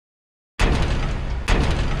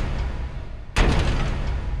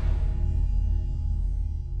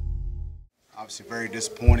Obviously very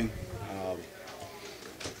disappointing. Um,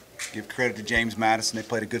 give credit to James Madison. They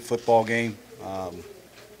played a good football game.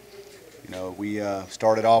 We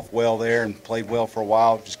started off well there and played well for a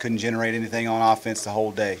while. Just couldn't generate anything on offense the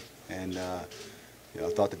whole day. And I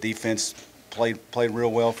thought the defense played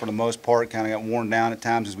real well for the most part. Kind of got worn down at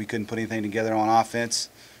times as we couldn't put anything together on offense.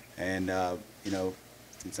 And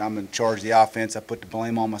since I'm in charge of the offense, I put the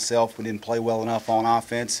blame on myself. We didn't play well enough on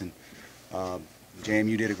offense. And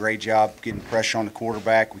JMU did a great job getting pressure on the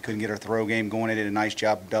quarterback. We couldn't get our throw game going. They did a nice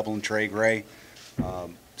job of doubling Trey Gray.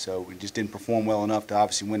 So we just didn't perform well enough to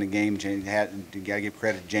obviously win the game. You got to give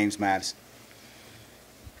credit to James Madison.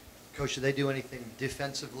 Coach, did they do anything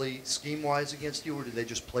defensively, scheme-wise against you, or did they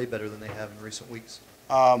just play better than they have in recent weeks?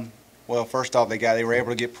 Well, first off, they were able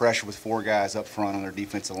to get pressure with 4 guys up front on their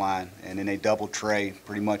defensive line, and then they doubled Trey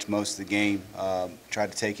pretty much most of the game.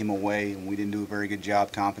 Tried to take him away, and we didn't do a very good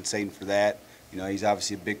job compensating for that. He's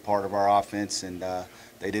obviously a big part of our offense, and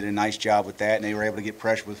they did a nice job with that, and they were able to get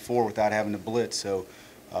pressure with 4 without having to blitz. So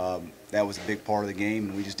that was a big part of the game,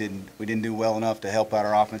 and we didn't do well enough to help out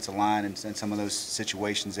our offensive line in some of those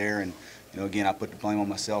situations there. And again, I put the blame on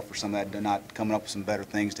myself for some of that, not coming up with some better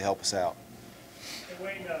things to help us out. Hey,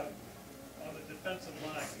 Wayne, on the defensive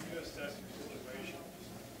line, can you assess your situation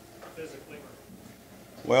physically?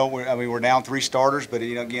 Well, we're down 3 starters, but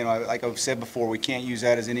again, like I've said before, we can't use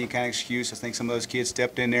that as any kind of excuse. I think some of those kids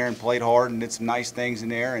stepped in there and played hard and did some nice things in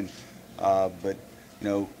there, and but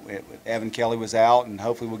Evan Kelly was out, and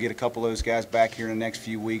hopefully we'll get a couple of those guys back here in the next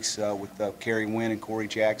few weeks with Kerry Wynn and Corey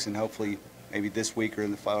Jackson. Hopefully, maybe this week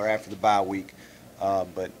or after the bye week.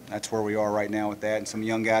 But that's where we are right now with that. And some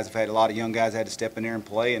young guys a lot of young guys had to step in there and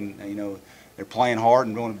play, and they're playing hard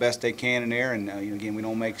and doing the best they can in there. And again, we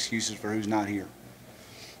don't make excuses for who's not here.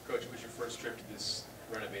 Coach, it was your first trip to this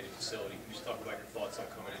renovated facility. Can you just talk about your thoughts on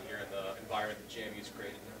coming in here and the environment that JMU's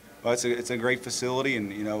created? Well, it's a great facility,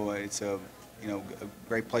 and it's a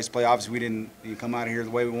great place to play. Obviously, we didn't come out of here the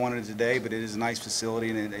way we wanted it today, but it is a nice facility,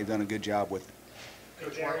 and they've done a good job with it.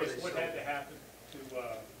 Coach, Darrius, what had to happen to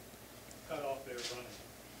cut off their running?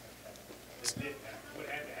 It didn't happen. What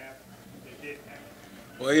had to happen? It didn't happen.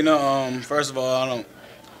 Well, first of all,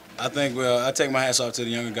 I take my hats off to the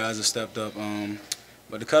younger guys that stepped up.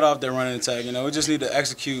 But to cut off their running attack, we just need to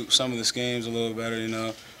execute some of the schemes a little better.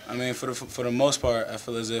 I mean, for the most part, I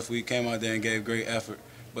feel as if we came out there and gave great effort.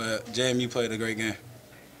 But JMU played a great game.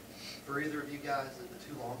 For either of you guys,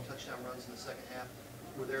 the 2 long touchdown runs in the second half,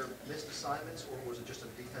 were there missed assignments, or was it just a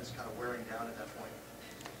defense kind of wearing down at that point?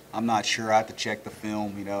 I'm not sure. I have to check the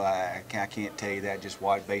film. I can't tell you that just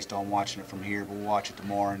based on watching it from here. But we'll watch it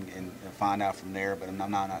tomorrow and find out from there. But I'm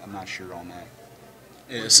not sure on that.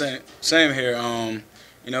 Yeah, same here.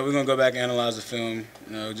 We're gonna go back and analyze the film.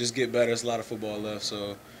 Just get better. There's a lot of football left,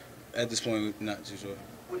 so at this point, we're not too sure.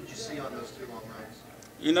 What did you see on those 2 long runs?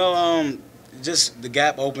 Just the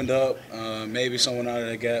gap opened up. Maybe someone out of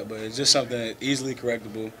that gap, but it's just something easily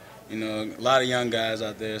correctable. A lot of young guys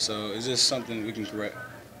out there, so it's just something we can correct.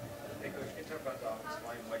 Hey, Coach, can you talk about the offensive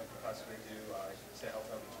line? What you possibly do? Say help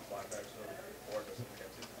out with 2 linebackers or doesn't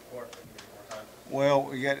get to the court more time? Well,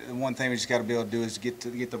 one thing we just got to be able to do is get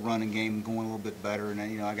the running game going a little bit better, and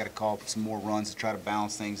I got to call for some more runs to try to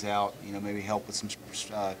balance things out. Maybe help with some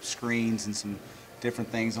screens and some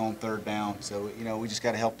different things on 3rd down. So we just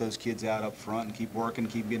got to help those kids out up front and keep working,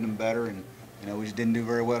 keep getting them better. And we just didn't do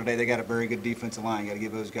very well today. They got a very good defensive line. Got to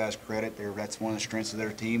give those guys credit. That's one of the strengths of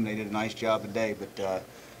their team. They did a nice job today. But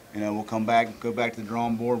we'll go back to the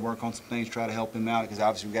drawing board, work on some things, try to help him out because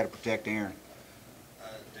obviously we got to protect Aaron.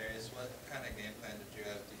 Darrius, what kind of game plan did you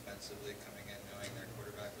have defensively coming in, knowing their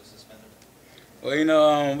quarterback was suspended?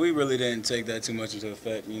 Well, we really didn't take that too much into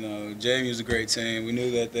effect. JMU's a great team. We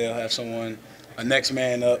knew that they'll have a next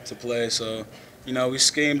man up to play. So, we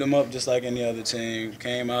schemed them up just like any other team,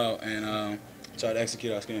 came out and tried to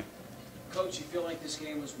execute our scheme. Coach, you feel like this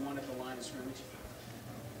game was won at the line of scrimmage?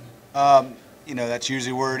 That's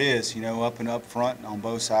usually where it is, up and up front on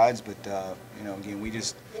both sides. But, again, we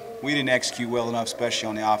didn't execute well enough, especially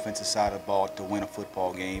on the offensive side of the ball, to win a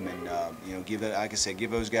football game. And, like I said, give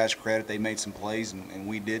those guys credit. They made some plays, and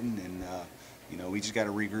we didn't. And, we just got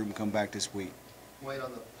to regroup and come back this week. Wait,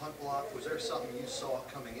 on the punt block, was there something you saw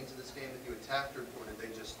coming into this game that you attacked, or did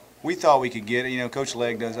they just? We thought we could get it. Coach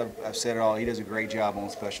Legg does. I've said it all. He does a great job on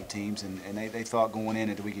special teams, and they thought going in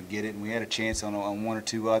that we could get it, and we had a chance on 1 or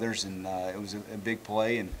 2 others, and it was a big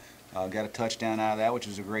play, and got a touchdown out of that, which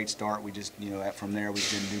was a great start. We just, from there, we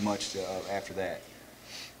didn't do much after that.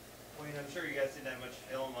 Wayne, I'm sure you guys didn't have much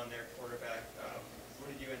film on their quarterback.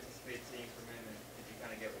 What did you anticipate seeing from him, and did you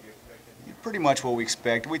kind of get what you expected? Pretty much what we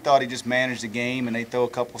expected. We thought he just managed the game, and they throw a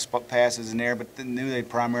couple passes in there, but they knew they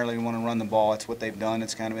primarily want to run the ball. That's what they've done.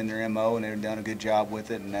 It's kind of in their MO, and they've done a good job with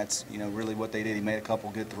it, and that's really what they did. He made a couple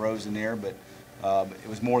good throws in there, but it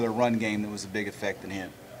was more their run game that was a big effect than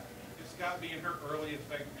him. Did Scott being hurt early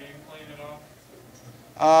affect game plan at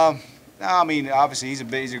all? No, I mean, obviously he's a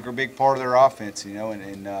big part of their offense,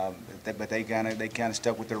 but they kind of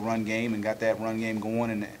stuck with their run game and got that run game going,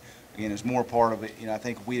 and again, it's more part of it. I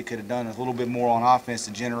think if we could have done a little bit more on offense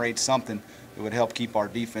to generate something, it would help keep our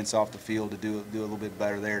defense off the field to do a little bit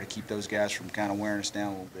better there to keep those guys from kind of wearing us down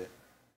a little bit.